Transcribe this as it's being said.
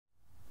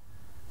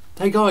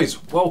Hey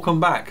guys, welcome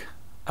back.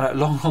 And at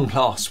long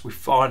last, we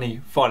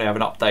finally have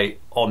an update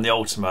on the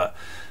Ultimate.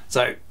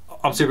 So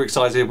I'm super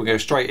excited. We'll go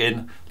straight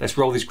in. Let's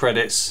roll these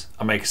credits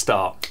and make a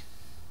start.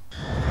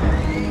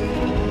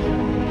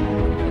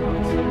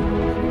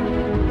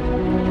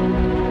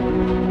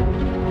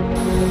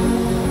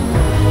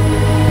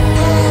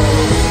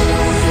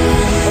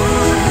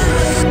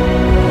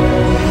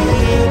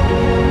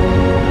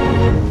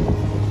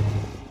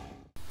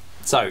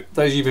 So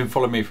those of you who've been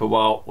following me for a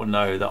while will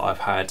know that I've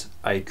had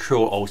a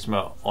Krill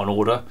Ultimate on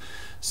order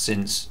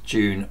since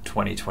June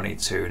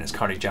 2022 and it's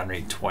currently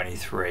January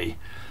 23.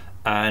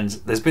 And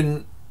there's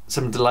been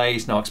some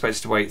delays. Now I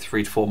expected to wait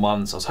 3 to 4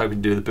 months. I was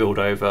hoping to do the build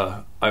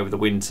over the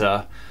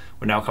winter.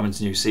 We're now coming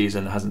to new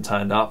season, it hasn't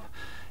turned up.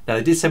 Now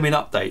they did send me an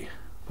update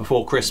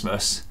before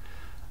Christmas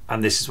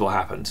and this is what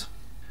happened.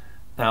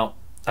 Now,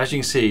 as you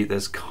can see,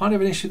 there's kind of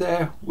an issue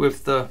there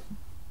with the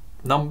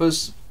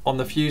numbers on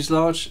the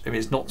fuselage. I mean,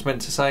 it's not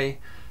meant to say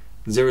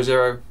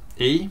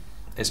 00E,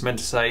 it's meant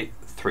to say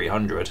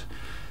 300.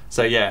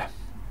 So yeah,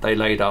 they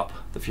laid up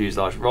the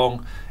fuselage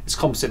wrong. It's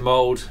composite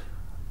mould,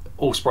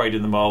 all sprayed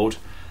in the mould,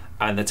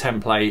 and the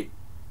template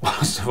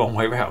was the wrong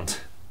way around,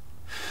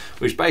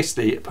 which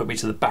basically put me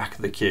to the back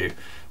of the queue,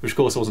 which of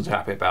course I wasn't too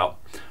happy about.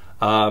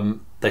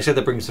 They said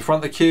they'd bring us to the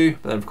front of the queue,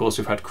 but then of course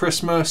we've had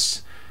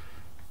Christmas,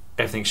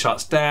 everything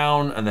shuts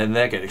down, and then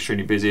they're getting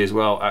extremely busy as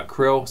well at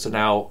Krill, so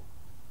now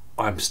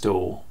I'm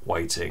still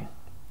waiting.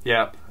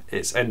 Yep,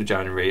 it's end of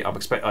January. I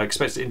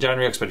expected it in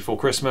January, I expected it before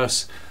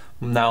Christmas.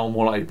 Now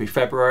more likely to be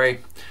February.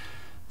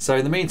 So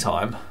in the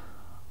meantime,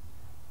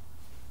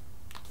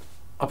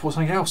 I bought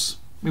something else.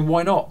 I mean,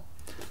 why not?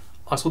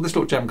 I saw this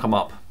little gem come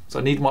up, so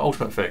I need my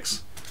Ultimate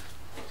fix.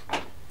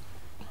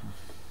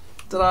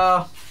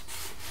 Ta-da!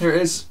 Here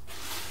it is.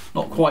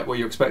 Not quite what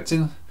you're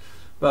expecting,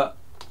 but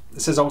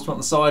it says Ultimate on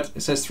the side,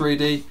 it says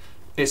 3D,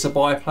 it's a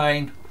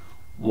biplane,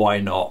 why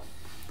not?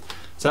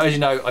 So as you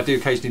know, I do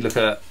occasionally look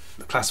at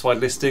the classified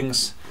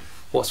listings,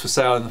 what's for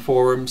sale in the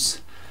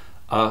forums.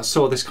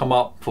 Saw this come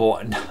up,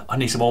 thought I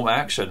need some Ultimate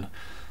action.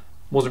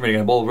 Wasn't really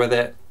going to bother with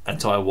it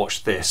until I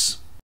watched this.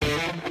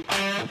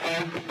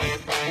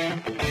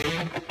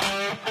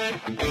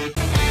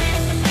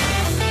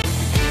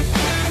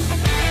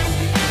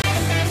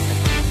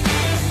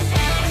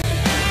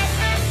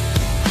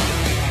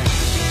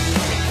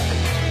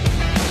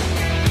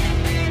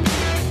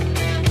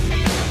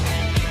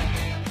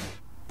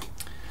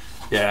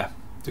 Yeah,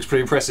 looks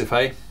pretty impressive,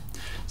 hey?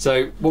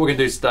 So what we're going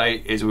to do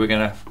today is we're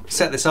going to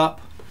set this up,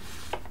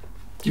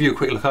 give you a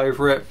quick look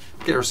over it,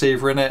 get a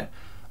receiver in it,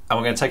 and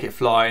we're going to take it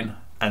flying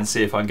and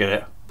see if I can get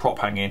it prop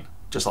hanging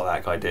just like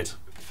that guy did.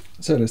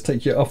 So let's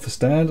take you off the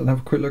stand and have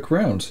a quick look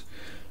around.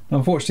 Now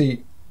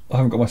unfortunately I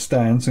haven't got my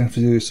stand, so I have to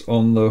do this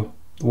on the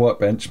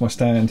workbench. My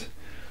stand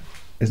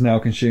is now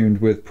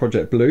consumed with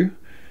Project Blue,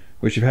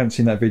 which if you haven't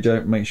seen that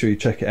video, make sure you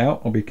check it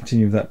out. I'll be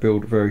continuing that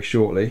build very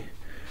shortly.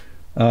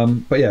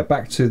 But yeah,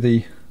 back to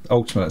the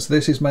Ultimate. So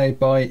this is made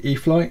by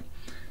E-flite.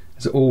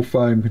 It's an all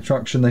foam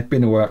construction. They've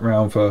been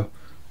around for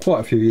quite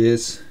a few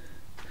years.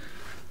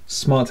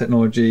 Smart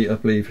technology, I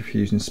believe, if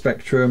you're using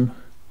Spectrum.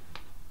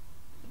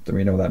 Don't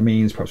really know what that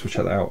means. Perhaps we'll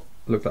check that out,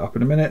 look that up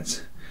in a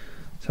minute.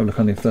 Let's have a look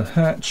underneath the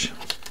hatch.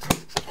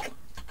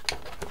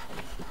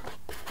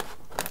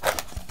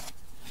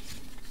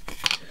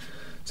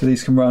 So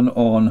these can run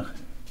on,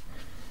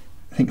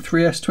 I think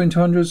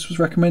 3S2200s was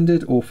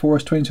recommended, or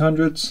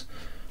 4S2200s.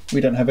 We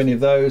don't have any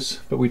of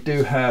those, but we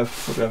do have,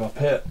 what do we have up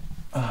here?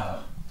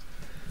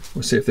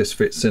 We'll see if this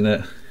fits in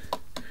it.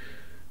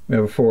 We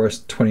have a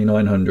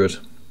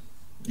 4S2900.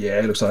 Yeah,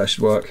 it looks like that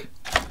should work.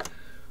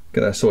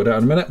 Get that sorted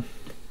out in a minute.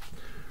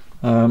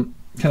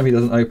 Canopy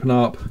doesn't open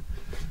up.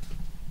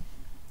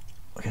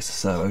 I guess the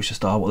servos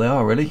just are what they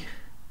are, really.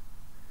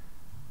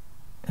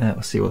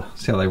 We'll see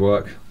how they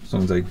work, as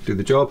long as they do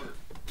the job.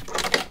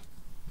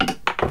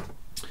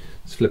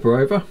 Let's flip her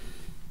over.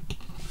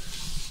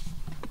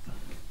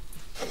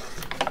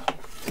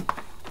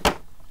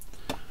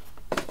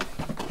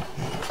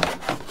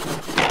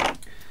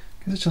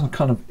 It just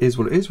kind of is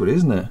what it is, really,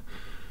 isn't it?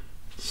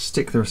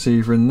 Stick the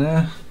receiver in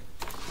there,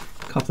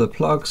 couple of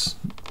plugs,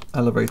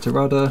 elevator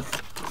rudder,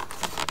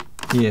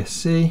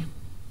 ESC.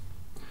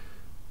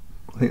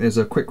 I think there's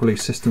a quick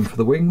release system for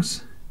the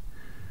wings.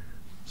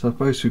 So I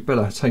suppose we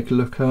better take a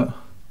look at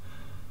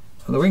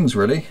the wings,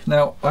 really.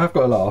 Now I have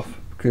got a laugh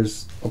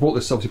because I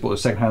obviously bought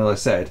this second hand, as I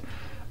said,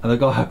 and the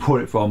guy I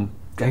bought it from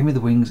gave me the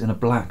wings in a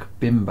black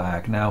bin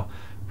bag. Now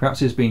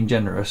perhaps he's being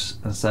generous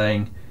and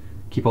saying,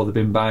 keep all the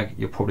bin bag,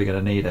 you're probably going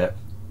to need it.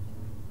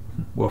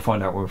 We'll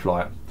find out when we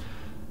fly it.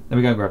 Let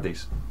me go and grab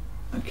these.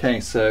 Okay,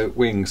 so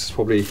wings,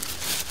 probably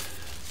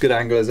good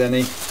angle as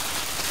any.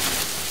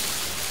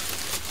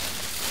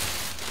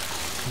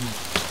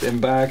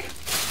 Bin bag.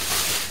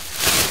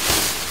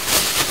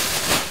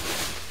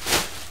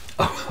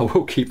 Oh, I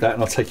will keep that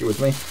and I'll take it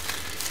with me.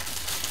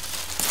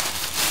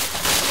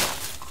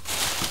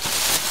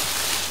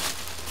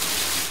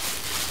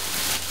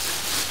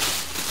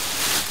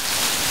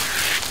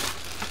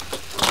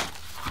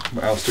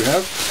 What else do we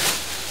have?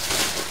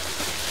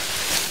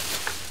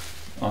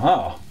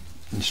 Aha,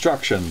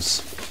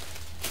 Instructions.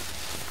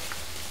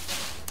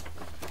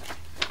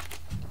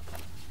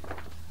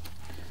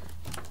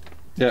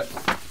 Yeah,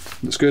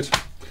 looks good.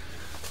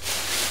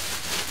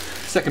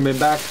 Second bin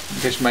bag,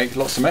 in case you make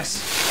lots of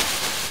mess.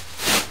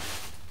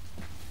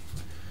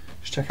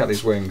 Just check out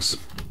these wings.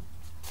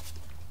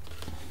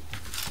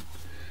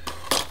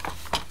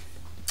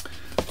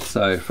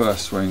 So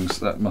first wings,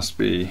 that must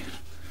be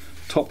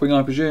top wing,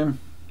 I presume,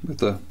 with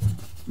the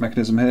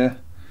mechanism here.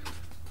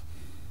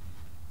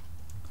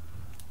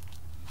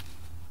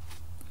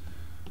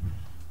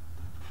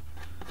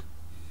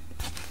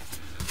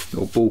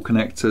 Little ball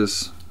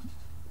connectors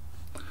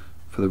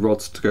for the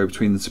rods to go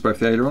between both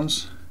the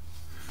ailerons.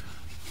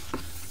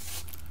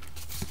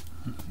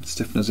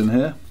 Stiffeners in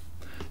here.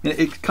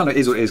 It kind of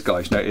is what it is,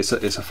 guys. You know, it's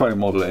a foam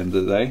model at the end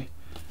of the day.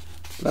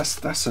 But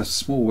that's a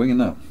small wing,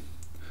 isn't it?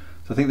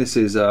 So I think this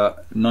is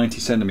 90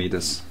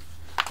 centimeters.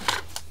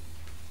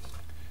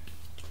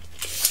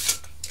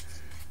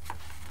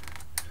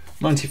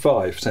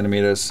 "95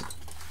 centimeters,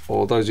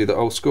 or those of you that are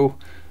old school,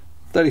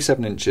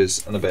 37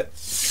 inches and a bit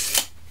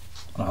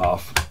and a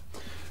half.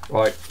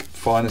 Right,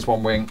 fine, there's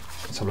one wing.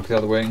 Let's have a look at the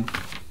other wing.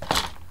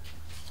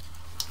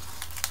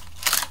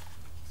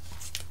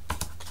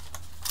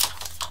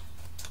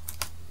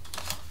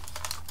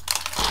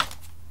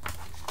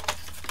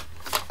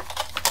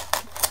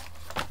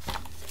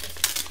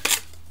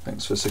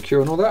 Thanks for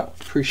securing all that,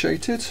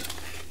 appreciated.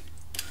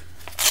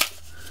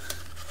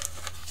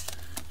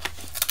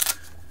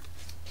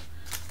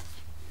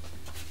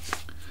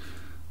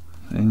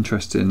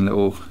 Interesting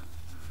little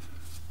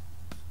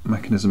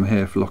mechanism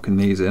here for locking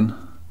these in.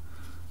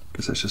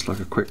 Guess that's just like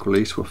a quick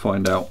release, we'll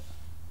find out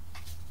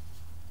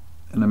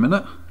in a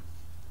minute.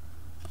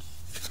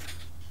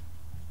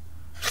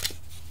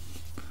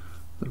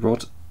 The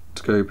rod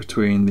to go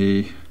between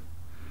the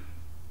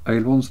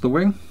ailerons of the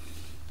wing.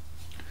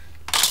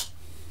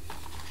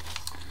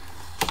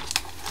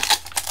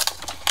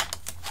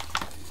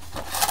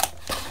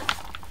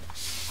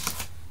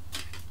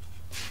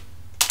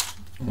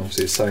 And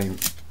obviously the same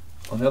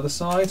on the other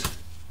side.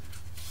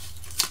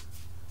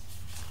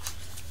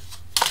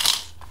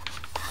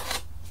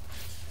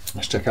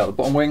 Let's check out the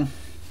bottom wing.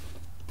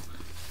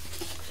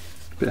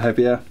 A bit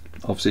heavier,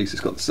 obviously it's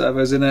got the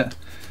servos in it.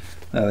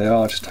 There they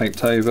are, just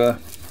taped over.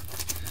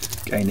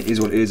 Again, it is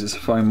what it is, it's a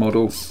foam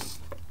model.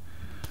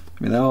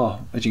 I mean, they are,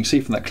 as you can see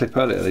from that clip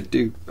earlier, they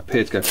do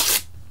appear to go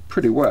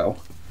pretty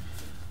well.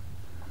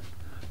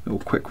 Little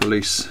quick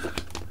release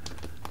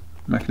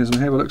mechanism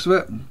here by the looks of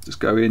it. Just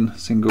go in,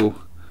 single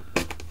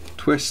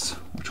twist.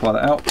 We'll try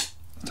that out.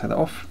 Take that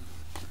off.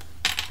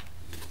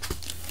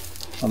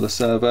 Other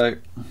servo.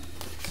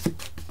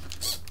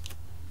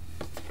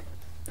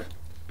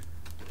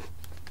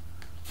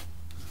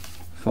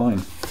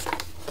 Fine.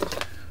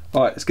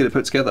 Alright, let's get it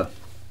put together.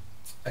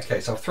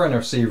 Okay, so I've thrown a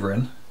receiver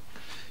in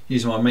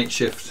using my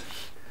makeshift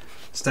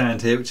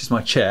stand here, which is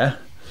my chair.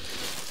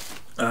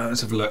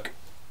 Let's have a look.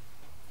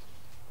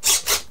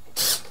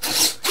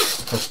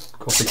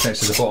 Obviously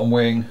connected to the bottom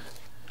wing.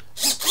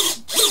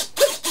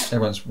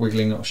 Everyone's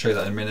wiggling, I'll show you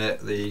that in a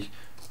minute. The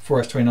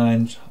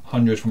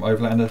 4S2900 from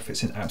Overlander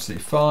fits in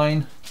absolutely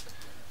fine.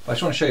 But I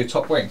just want to show you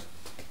top wing.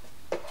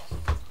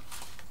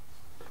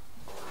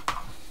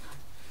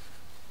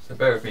 So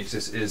bear with me because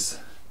this is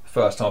the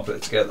first time I put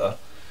it together.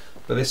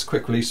 But this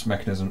quick release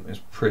mechanism is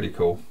pretty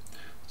cool.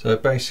 So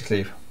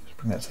basically, let's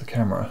bring that to the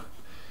camera.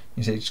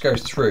 You see it just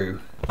goes through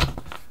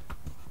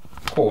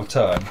quarter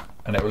turn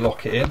and it will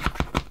lock it in.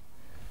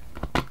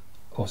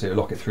 Obviously it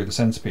will lock it through the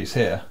centerpiece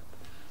here.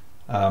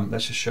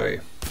 Let's just show you.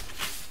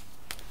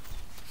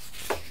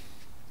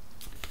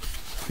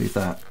 Leave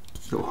that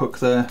little hook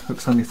there,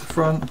 hooks underneath the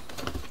front.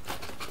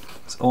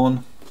 It's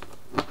on,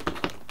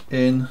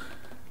 in.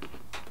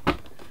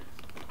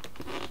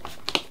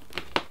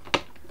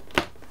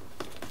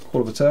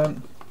 Quarter of a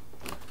turn.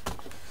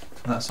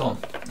 And that's on.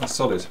 That's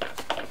solid.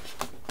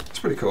 It's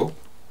pretty cool.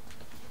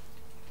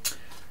 I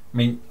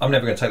mean, I'm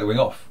never going to take the wing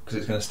off because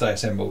it's going to stay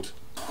assembled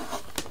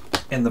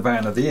in the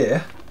van of the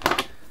year.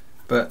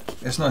 But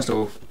it's a nice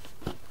little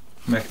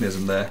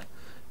mechanism there.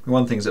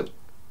 One thing that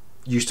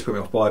used to put me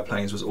off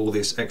biplanes was all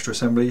this extra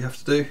assembly you have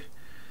to do. So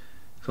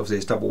obviously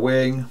it's double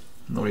wing,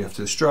 normally you have to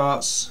do the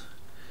struts,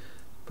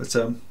 but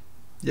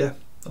yeah,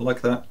 I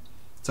like that.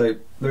 So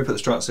let me put the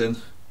struts in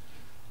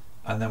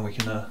and then we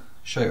can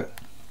show it.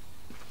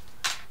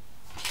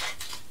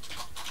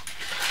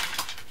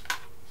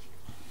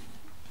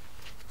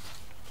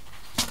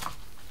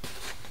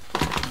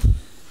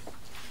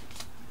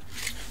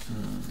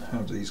 How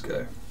do these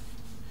go?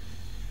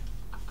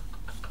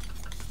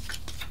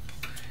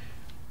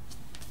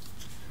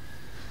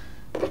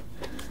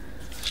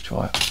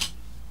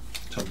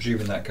 So I'm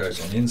presuming that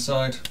goes on the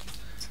inside.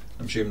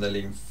 I'm assuming they're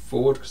leaning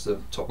forward because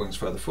the top wing's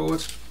further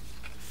forward.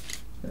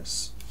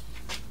 Yes.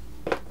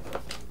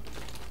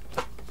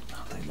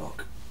 How they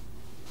lock.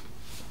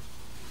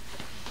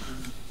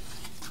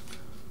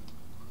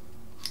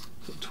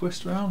 So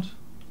twist round.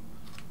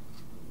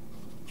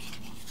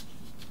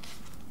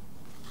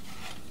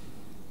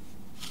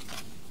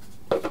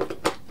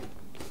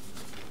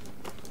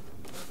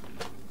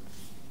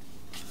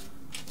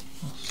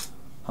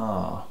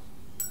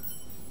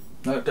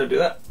 No, don't do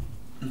that.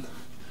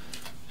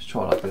 Let's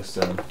try like this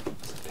then.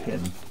 It's a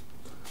pin.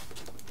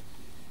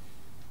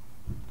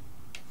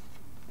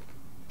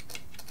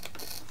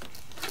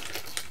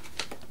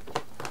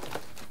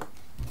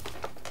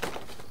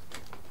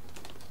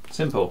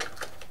 Simple.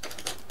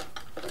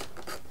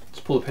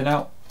 Just pull the pin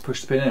out,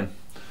 push the pin in.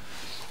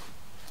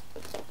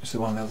 Just the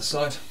one on the other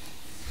side.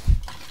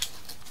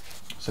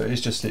 So it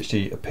is just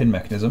literally a pin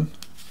mechanism.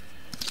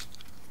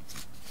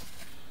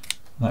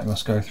 That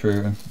must go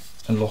through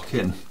and lock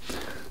in.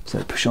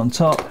 So push on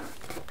top.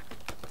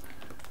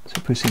 So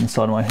push in the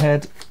side of my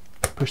head,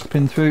 push the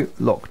pin through,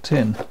 locked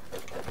in.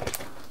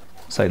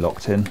 Say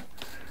locked in,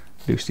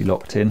 loosely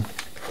locked in.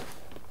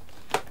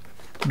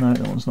 No,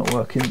 that one's not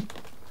working.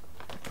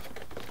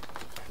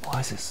 Why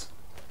is this?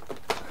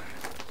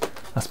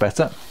 That's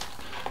better.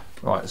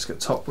 Right, let's get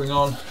the top ring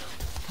on.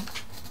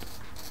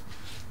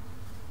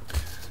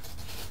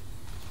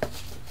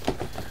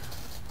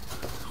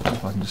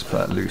 If I can just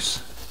put that loose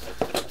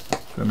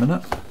for a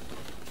minute.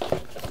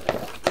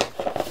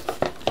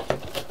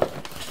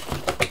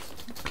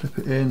 Clip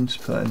it in,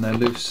 just put that in there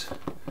loose.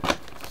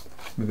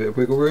 Give me a bit of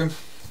wiggle room.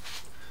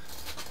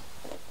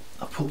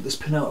 I pulled this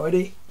pin out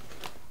already.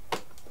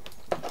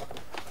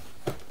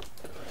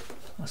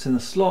 That's in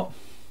the slot.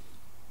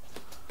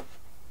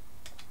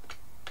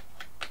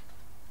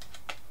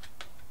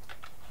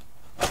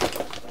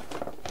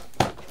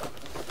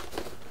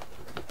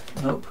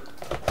 Nope.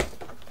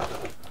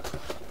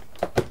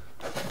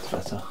 That's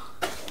better.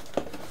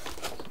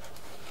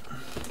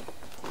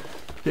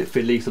 A bit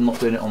fiddly because I'm not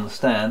doing it on the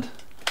stand.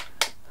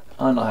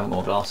 And I haven't got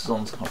my glasses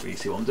on, so I can't really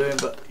see what I'm doing,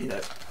 but you know.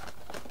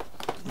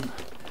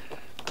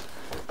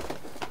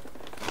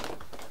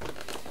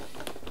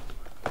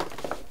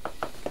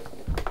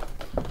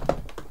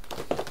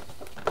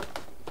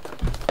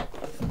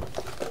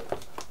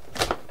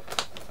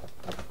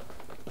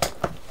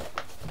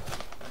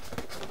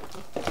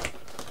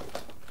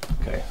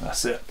 Okay,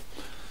 that's it.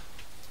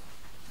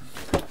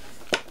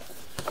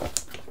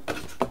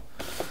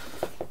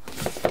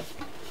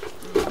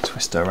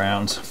 Twist it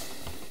around.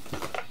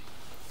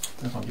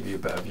 I'll give you a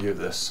better view of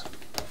this.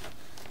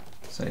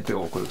 It's a bit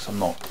awkward because I'm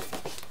not.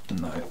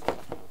 No.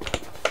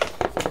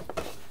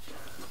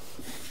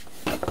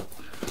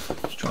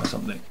 Let's try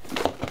something.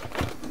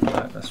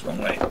 No, that's the wrong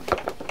way.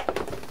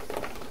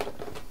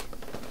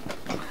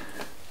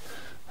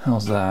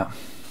 How's that?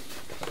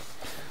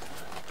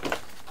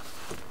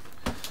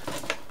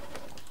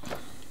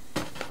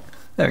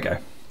 There we go.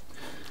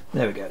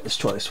 There we go. Let's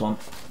try this one.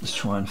 Let's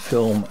try and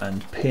film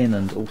and pin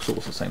and all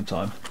sorts at the same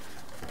time.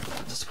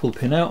 Just pull the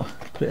pin out,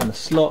 put it in the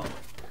slot.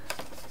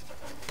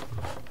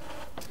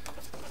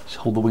 Just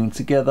hold the wing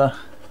together.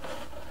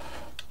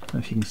 I don't know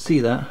if you can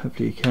see that,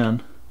 hopefully you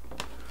can.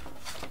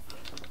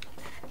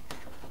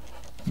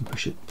 And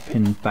push it,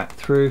 pin back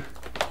through.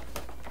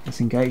 It's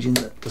engaging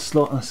the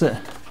slot, that's it.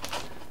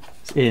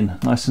 It's in,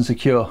 nice and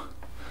secure.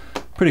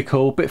 Pretty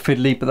cool, bit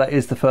fiddly, but that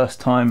is the first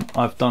time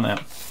I've done it.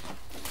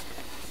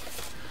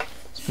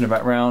 Spin it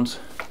back round,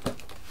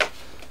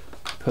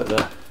 put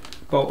the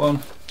bolt on,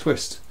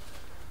 twist.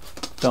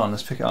 Done,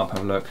 let's pick it up,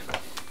 have a look.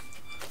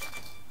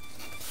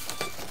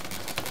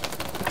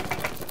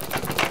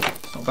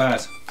 It's not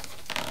bad.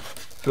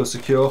 Feels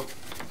secure.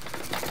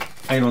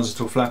 Ailerons are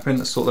still flapping,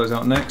 let's sort those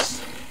out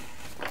next.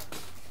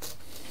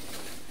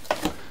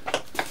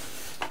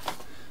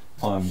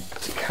 I'm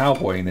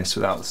cowboying this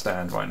without the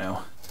stand right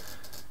now.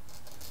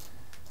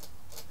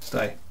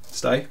 Stay,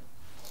 stay.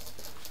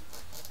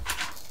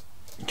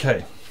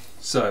 Okay,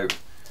 so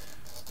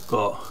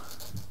got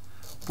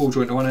ball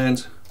joint at one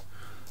end,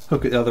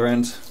 hook at the other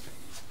end.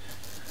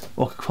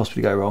 What could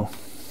possibly go wrong?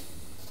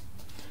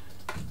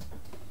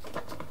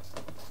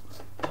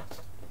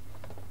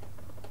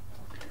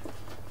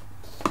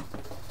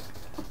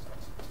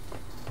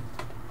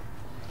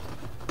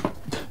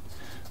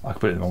 I could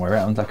put it the wrong way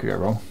around, that could go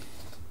wrong.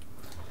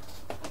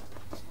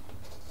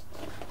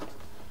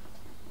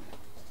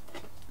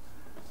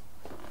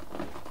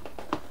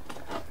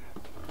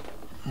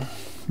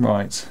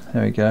 Right,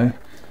 there we go.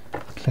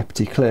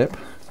 Clippity clip.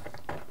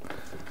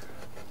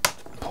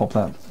 Pop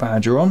that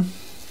badger on.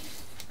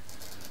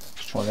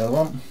 Let's try the other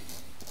one.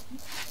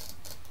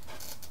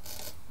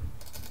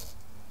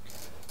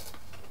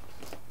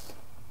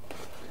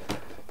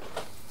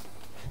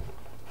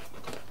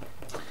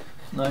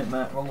 No,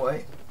 Matt, wrong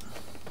way.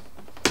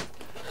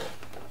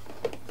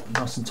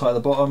 Nice and tight at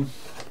the bottom.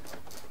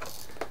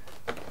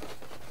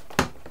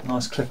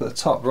 Nice clip at the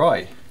top,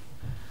 right.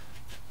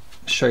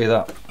 Let's show you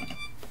that.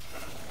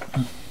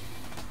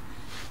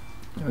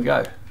 There we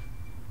go.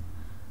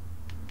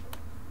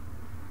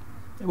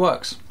 It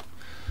works.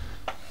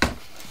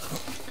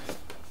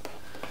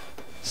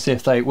 See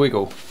if they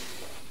wiggle.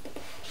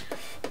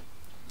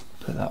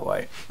 Put it that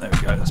way. There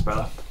we go, that's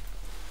better.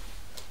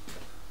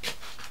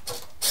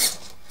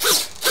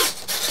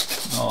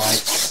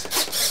 Nice.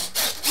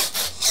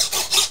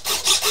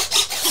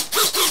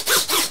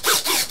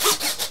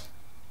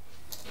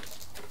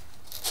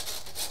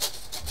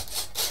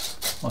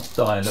 Must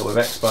die a little with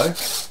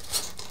Expo.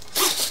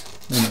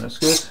 That's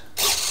good.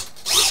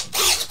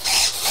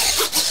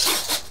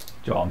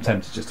 Joe, I'm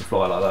tempted just to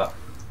fly like that.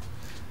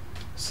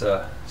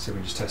 So, see if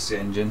we can just test the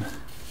engine.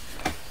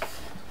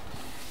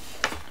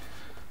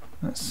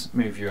 Let's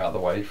move you out of the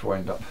way before I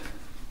end up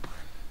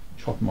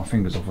chopping my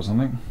fingers off or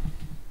something.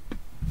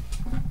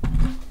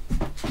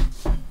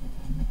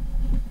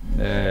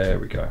 There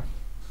we go.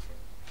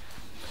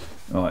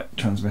 Right,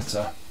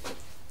 transmitter.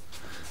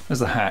 There's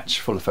the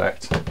hatch, full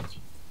effect.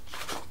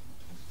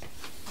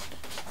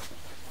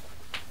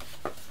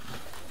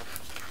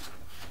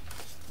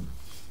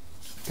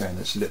 Getting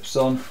its lips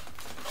on.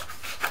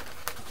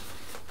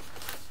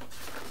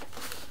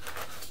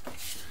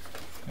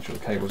 Make sure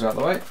the cable's out of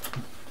the way.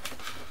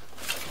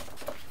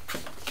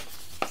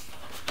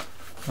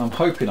 I'm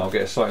hoping I'll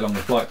get a slightly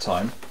longer flight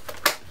time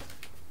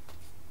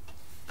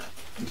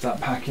with that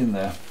pack in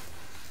there.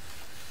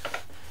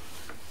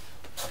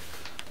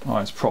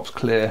 Alright, it's props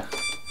clear.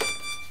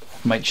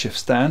 Makeshift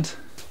stand.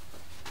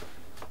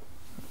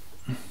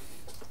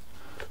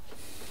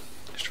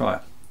 Let's try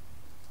it.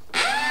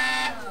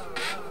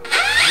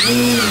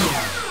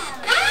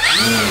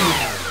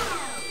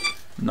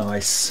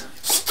 Nice.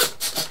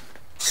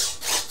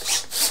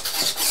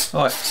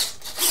 Alright,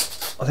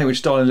 I think we're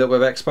just dialing a little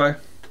bit of expo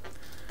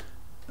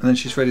and then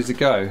she's ready to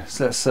go.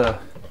 So let's have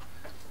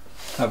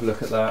a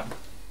look at that.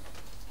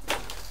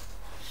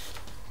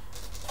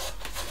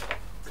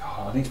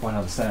 God, I need to buy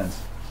another stand.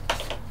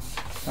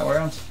 That way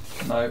around?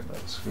 No,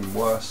 that's going to be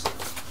worse.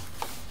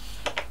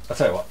 I'll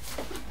tell you what,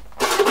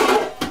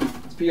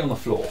 let's be on the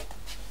floor.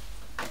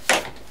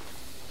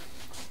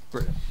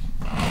 Brilliant.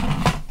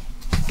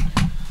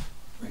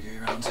 We go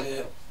around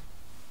here.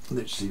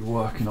 Literally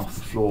working off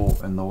the floor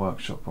in the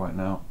workshop right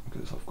now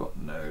because I've got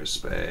no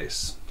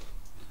space.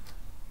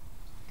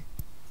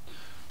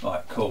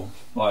 Right, cool.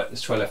 Right,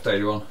 let's try left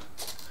aileron.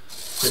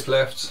 Tip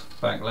left,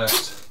 bank right,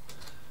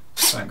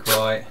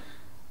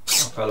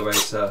 up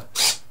elevator,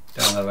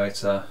 down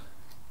elevator,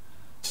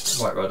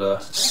 right rudder,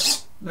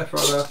 left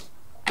rudder,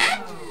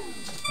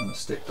 and the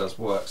stick does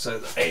work. So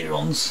the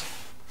ailerons,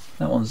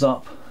 that one's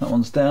up, that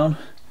one's down.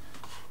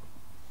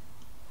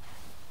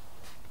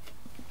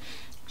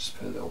 Just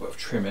put a little bit of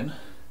trim in.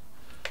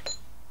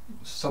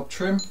 Sub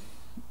trim.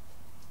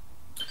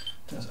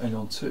 There's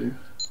aileron 2.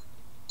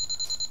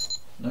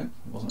 No, it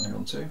wasn't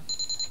aileron 2.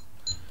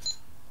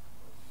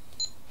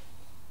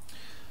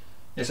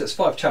 Yes, it's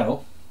 5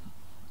 channel.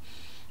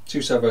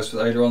 2 servos for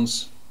the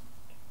ailerons.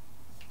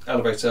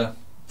 Elevator,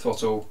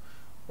 throttle,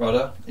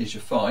 rudder is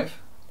your 5.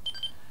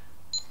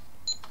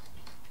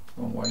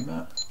 Wrong way,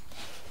 Matt.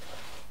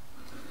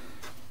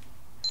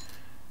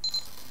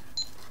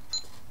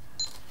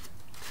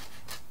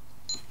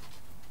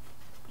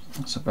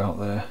 That's about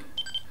there.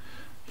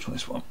 Try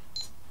this one.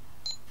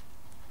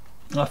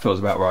 That feels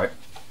about right.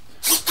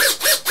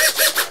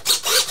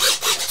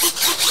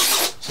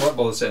 So I won't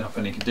bother setting up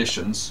any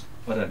conditions.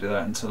 I don't do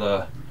that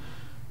until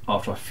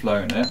after I've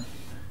flown it.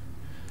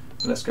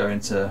 But let's go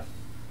into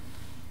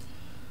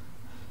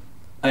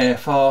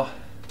AFR.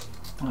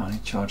 Oh, I need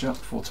to charge up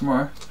before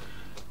tomorrow.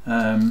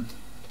 One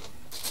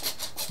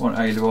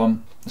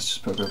aileron. Let's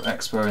just put a bit of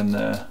expo in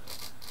there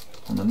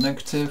on the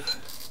negative.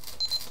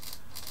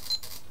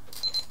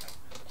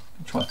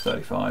 Try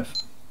 35.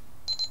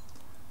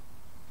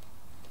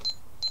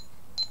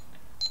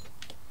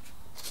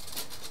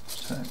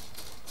 So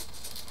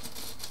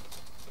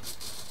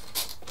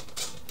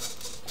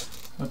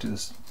I'll do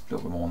this a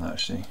little bit more on that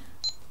actually,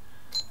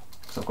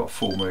 because I've got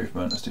full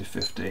movement. Let's do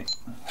 50.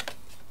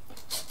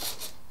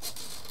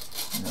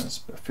 Yeah,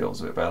 it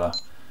feels a bit better.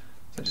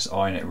 So just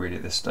iron it really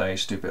at this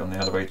stage. Do a bit on the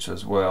elevator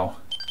as well.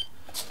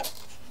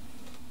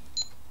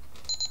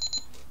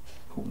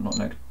 Oh, not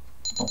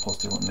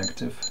positive, not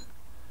negative.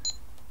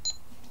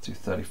 Do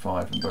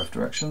 35 in both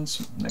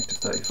directions, negative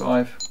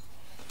 35.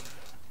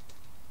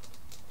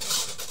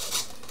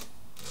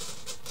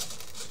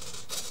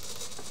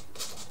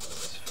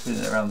 Spin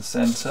it around the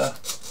centre.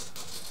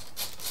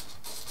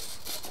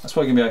 That's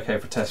probably going to be okay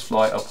for test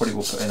flight. I probably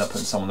will end up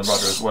putting some on the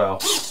rudder as well.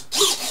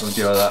 So we'll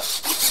do that.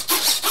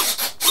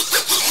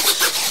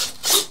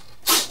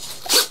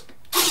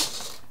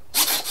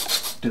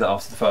 Do that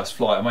after the first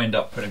flight. I might end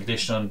up putting a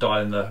condition on,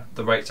 dialing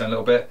the rate down a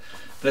little bit.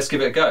 But let's give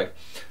it a go.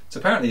 So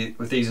apparently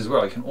with these as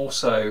well, you can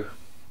also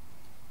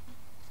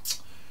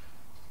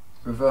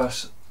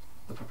reverse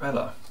the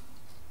propeller.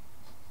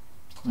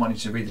 I might need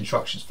to read the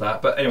instructions for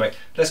that. But anyway,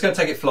 let's go and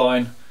take it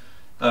flying.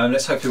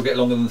 Let's hope you'll get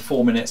longer than the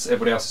 4 minutes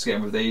everybody else is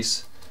getting with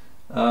these.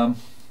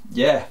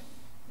 Yeah,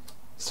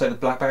 let's take the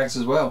black bags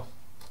as well.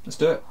 Let's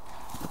do it.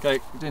 Okay,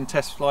 we're doing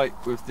test flight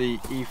with the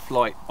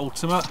E-flite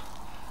Ultimate.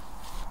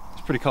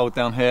 It's pretty cold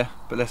down here,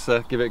 but let's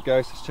give it a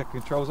go. So let's check the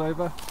controls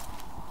over.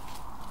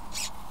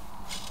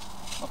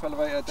 Up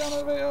elevator, down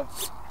elevator,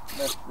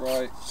 left,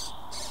 right.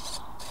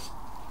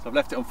 So I've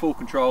left it on full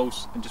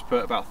controls and just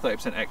put about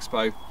 30%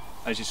 expo,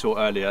 as you saw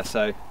earlier.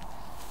 So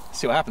let's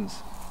see what happens.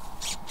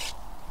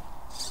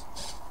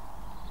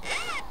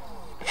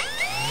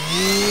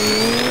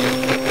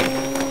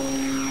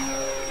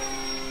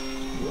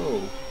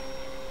 Whoa.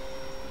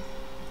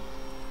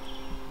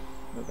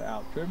 A little bit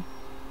out trim.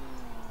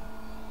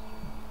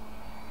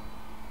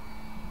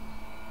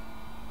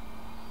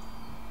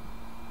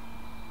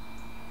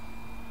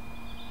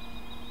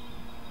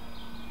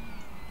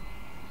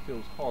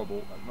 feels horrible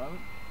at the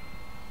moment.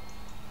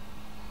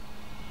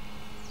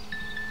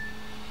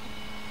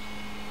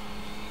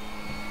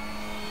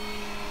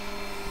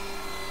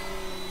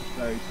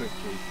 Very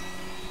twitchy.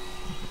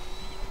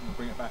 I'm going to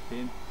bring it back in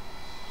and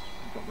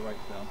drop the rates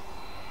down.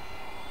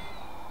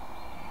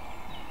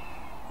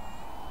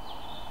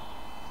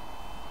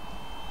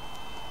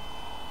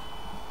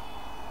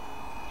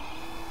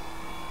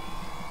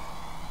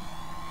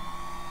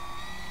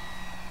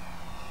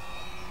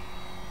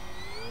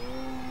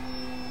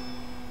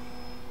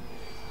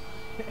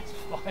 It's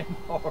flying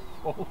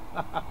horrible.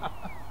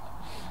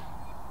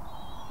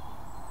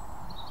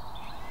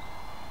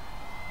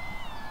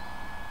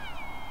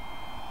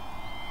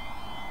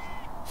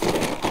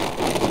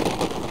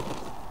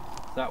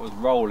 That was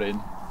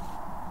rolling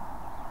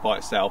by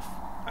itself,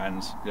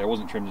 and yeah, it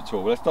wasn't trimmed at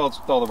all. Let's dial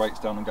the rates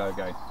down and go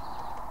again.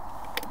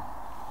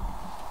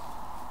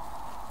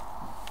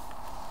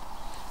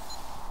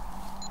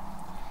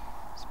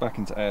 It's back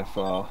into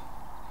AFR.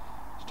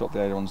 Let's drop the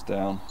ailerons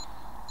down.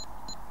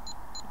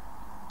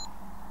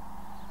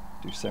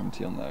 Do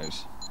 70 on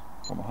those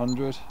from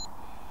 100.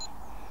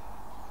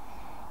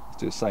 Let's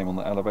do the same on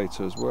the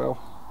elevator as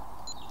well.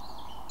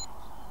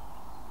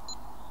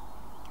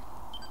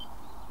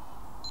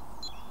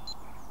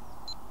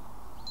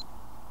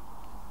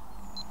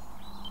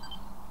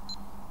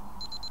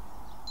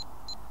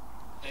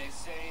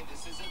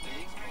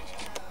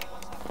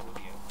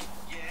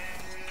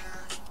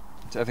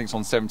 So everything's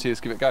on 70, let's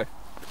give it a go.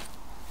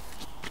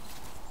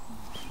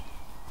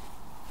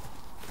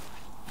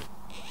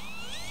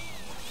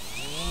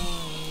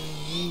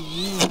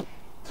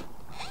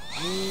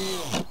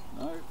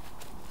 No.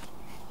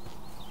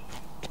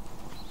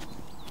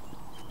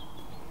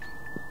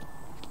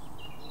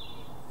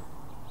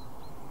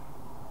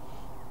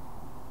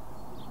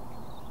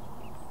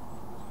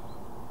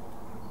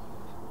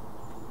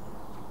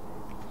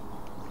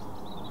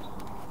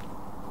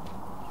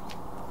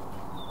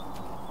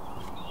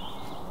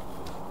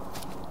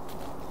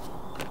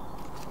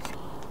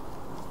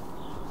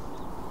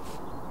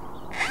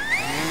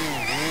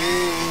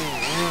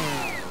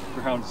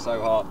 Ground is so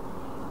hard.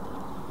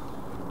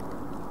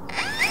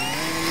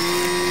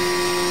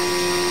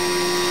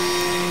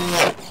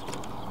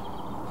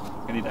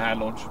 I need a hand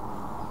launch.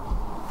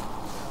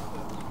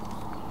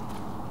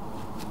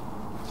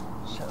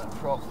 Shut that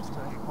prop, it's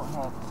doing it quite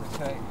hard, it's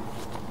okay.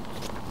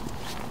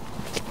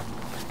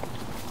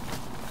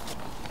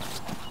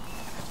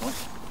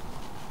 Nice.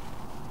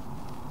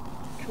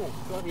 Cool,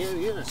 bloody hell,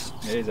 yes.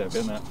 It is over,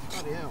 isn't it?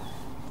 Bloody hell.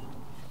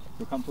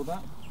 Feel comfortable with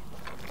that?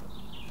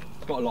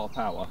 It's got a lot of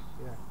power.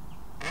 Yeah.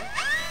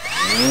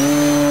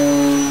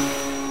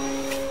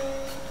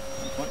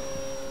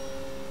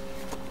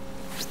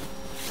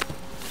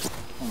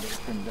 I'll get it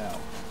trimmed out.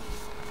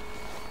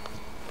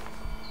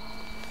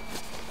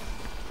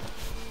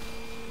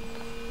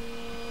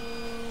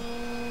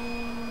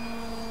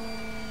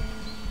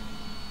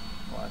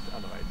 Right, that's the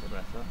elevator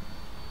better.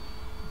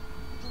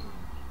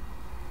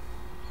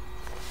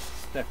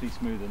 Definitely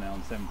smoother now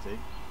on 70.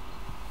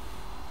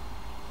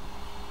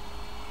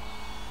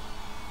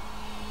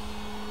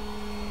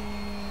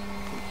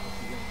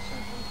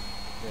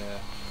 Yeah.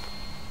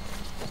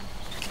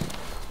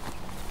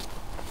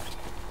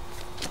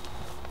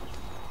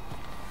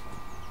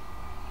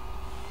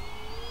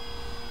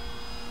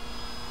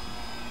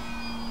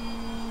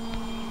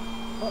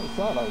 Like the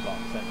servos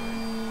aren't centering.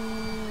 Do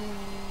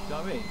you know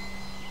what I mean?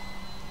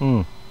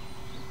 Hmm.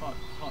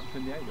 Can't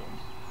trim the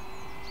ailerons.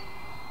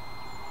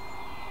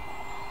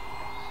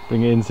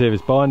 Bring it in, see if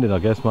it's binding, I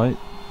guess, mate.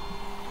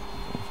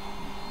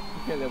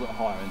 Get a little bit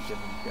higher and see if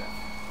I can get.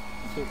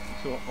 I'm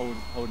sort of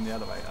holding the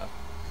elevator.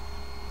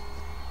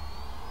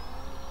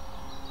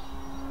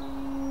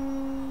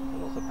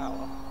 Lots of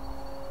power.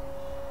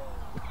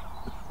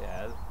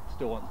 Yeah,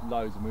 still wants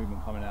loads of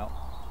movement coming out.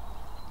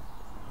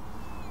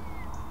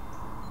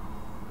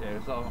 Yeah,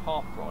 it's like a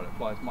half throttle, it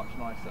flies much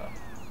nicer.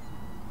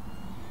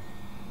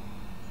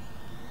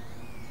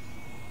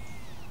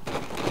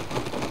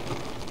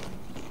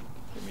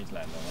 Get me to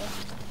land on there.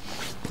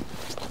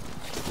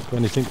 Got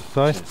anything to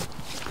say?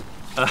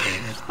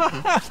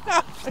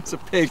 It's a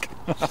pig.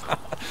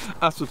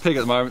 That's a pig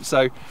at the moment.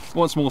 So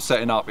once more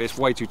setting up, it's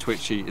way too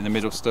twitchy in the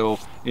middle still,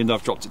 even though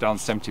I've dropped it down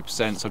to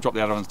 70%, so I've dropped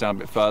the other ones down a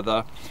bit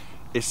further.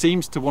 It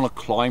seems to want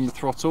to climb the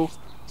throttle,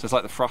 so it's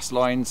like the thrust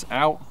line's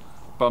out,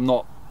 but I'm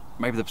not,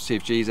 maybe the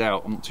CFG's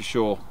out, I'm not too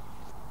sure.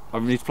 I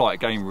need to fly it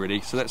again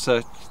really, so let's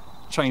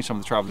change some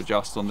of the travel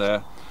adjust on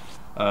there,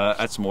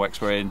 add some more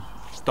extra in,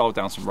 dial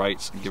down some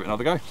rates and give it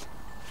another go.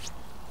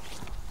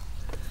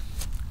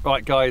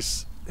 Right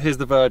guys, here's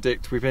the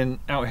verdict. We've been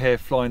out here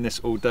flying this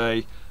all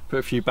day, put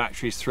a few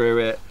batteries through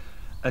it,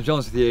 and to be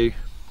honest with you,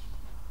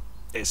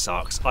 it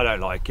sucks. I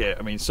don't like it.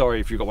 I mean, sorry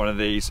if you've got one of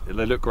these,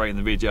 they look great in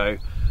the video,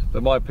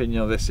 but my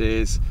opinion on this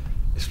is,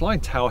 it's flying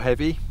tail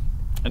heavy,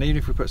 and even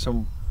if we put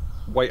some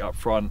weight up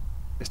front,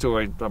 it still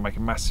really doesn't make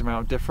a massive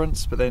amount of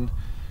difference. But then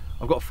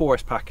I've got a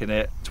 4S pack in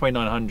it,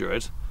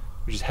 2900,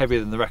 which is heavier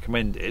than the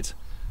recommended,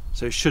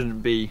 so it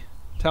shouldn't be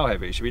tail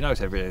heavy, it should be nose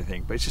heavy or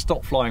anything, but it's just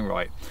not flying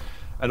right.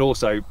 and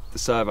also the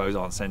servos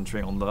aren't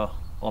centering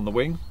on the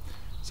wing.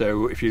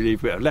 So if you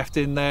leave a bit of left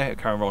in there,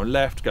 it'll carry on rolling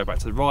left, go back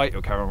to the right,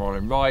 it'll carry on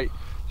rolling right,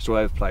 just all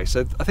over the place.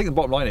 So I think the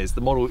bottom line is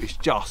the model is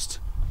just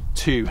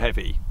too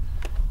heavy.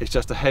 It's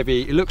just a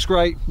heavy, it looks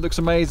great, looks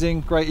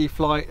amazing, great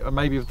E-flite, and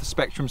maybe with the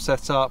Spectrum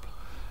setup,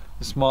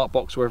 the smart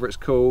box, whatever it's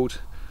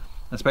called,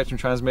 and Spectrum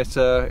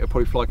transmitter, it'll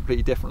probably fly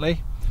completely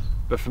differently.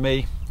 But for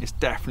me, it's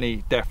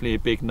definitely a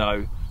big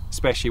no,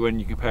 especially when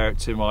you compare it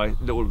to my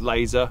little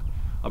laser.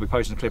 I'll be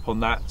posting a clip on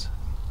that.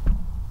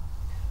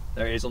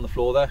 There it is on the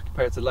floor there,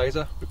 compared to the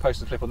laser. We'll be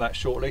posting a clip on that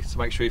shortly, so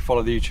make sure you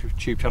follow the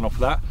YouTube channel for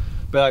that.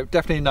 But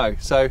definitely no.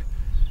 So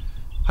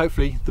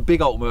hopefully the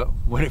big Ultimate,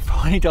 when it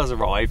finally does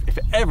arrive, if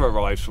it ever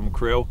arrives from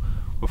Krill,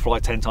 will fly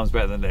 10 times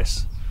better than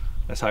this.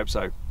 Let's hope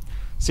so.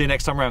 See you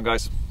next time around,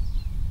 guys.